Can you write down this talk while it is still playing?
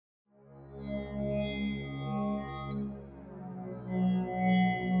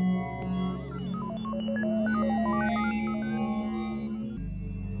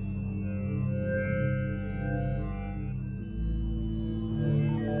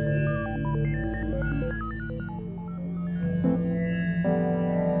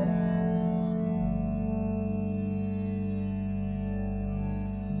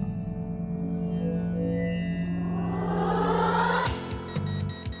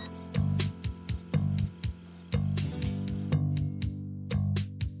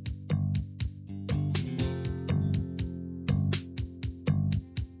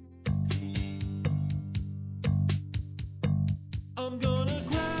I'm gonna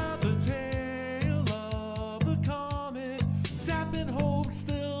grab the tail of the comet, zap and hold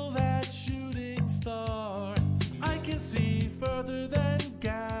still that shooting star. I can see further than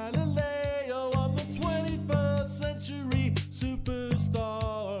Galileo. I'm the 21st century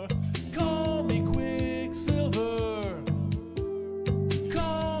superstar. Call me Quicksilver,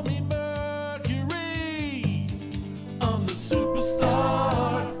 call me Mercury. I'm the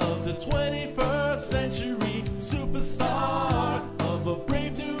superstar of the 21st century, superstar of a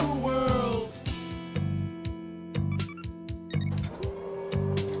brave new world.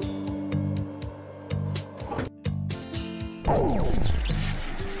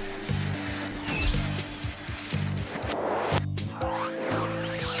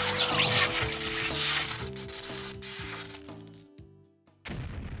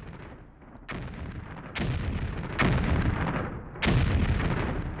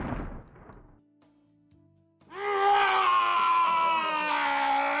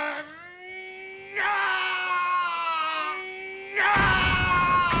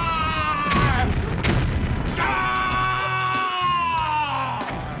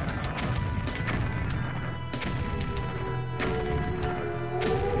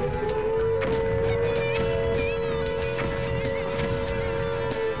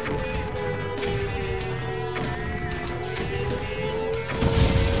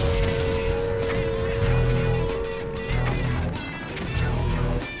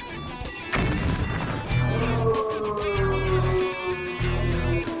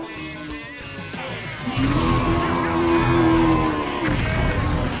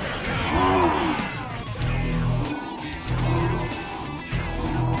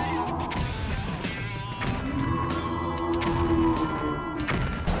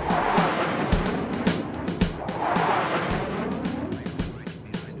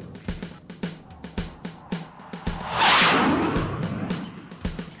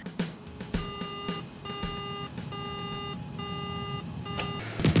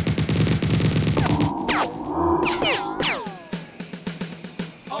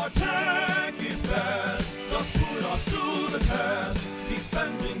 Our tech is best, just put us to the test.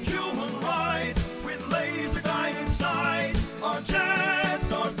 Defending human rights with laser guided sights. Our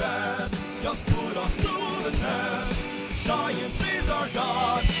jets are best, just put us to the test. Science is our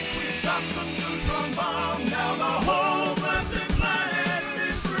god, we've got the neutron bomb. Now the whole blessed planet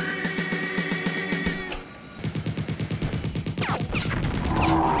is free.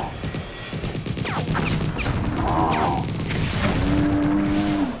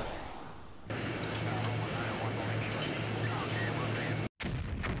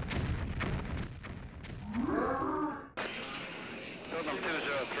 Pilgrim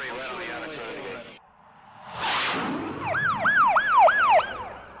 203, right on the outer side of the gate.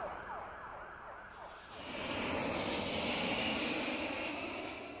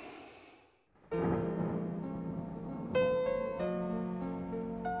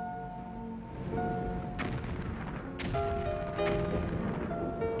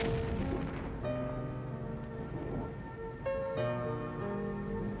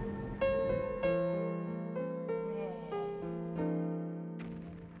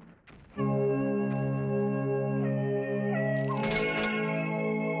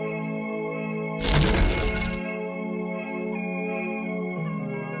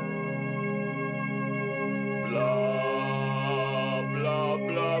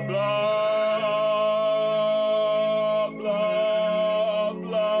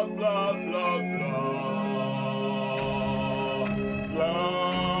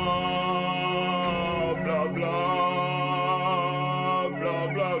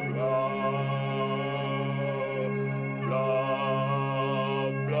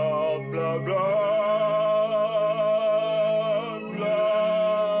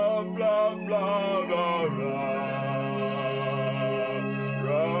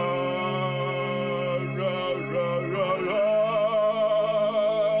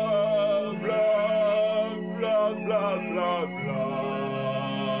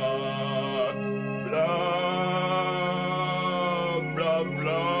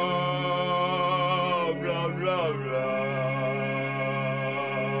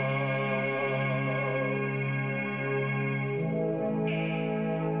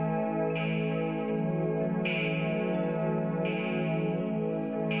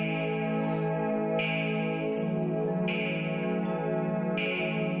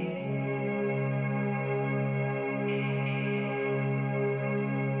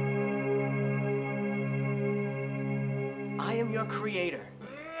 I am your creator.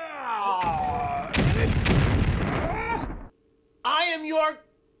 I am your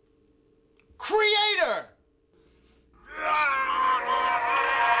creator!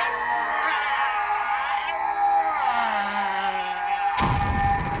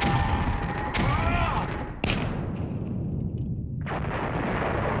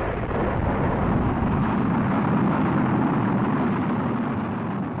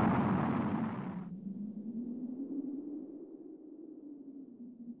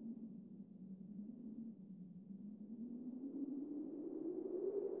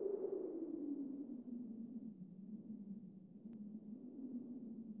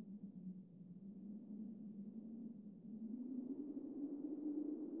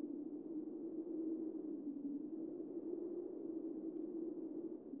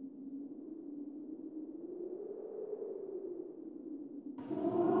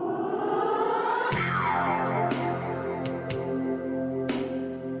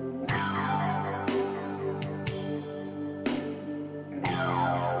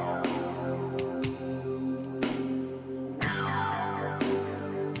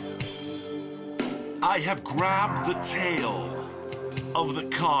 I have grabbed the tail of the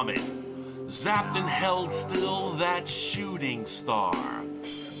comet, zapped and held still that shooting star.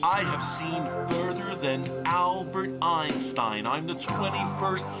 I have seen further than Albert Einstein. I'm the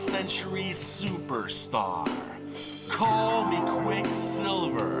 21st century superstar. Call me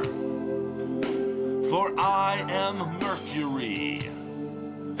Quicksilver, for I am Mercury.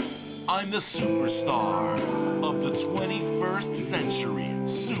 I'm the superstar of the 21st century,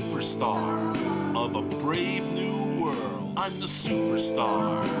 superstar of a brave new world. I'm the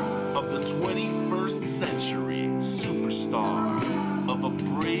superstar of the 21st century, superstar of a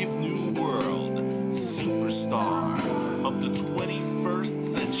brave new world, superstar of the 21st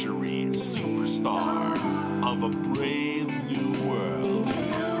century, superstar of a brave new world.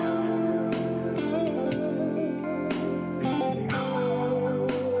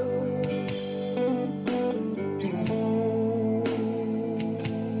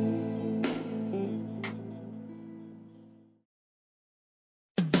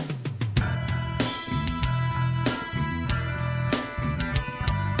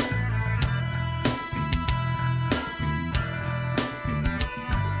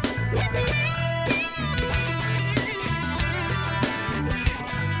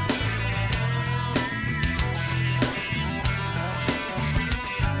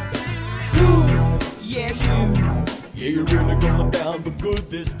 Yes, you. Yeah, you're really going down for good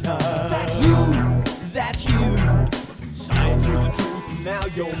this time. That's you. That's you. Science was the truth, and now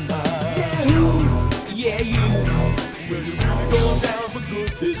you're mine. Yeah, who? Yeah, you. Well, you're really going down for good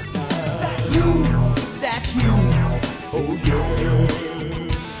this time. That's you. That's you. Oh, yeah.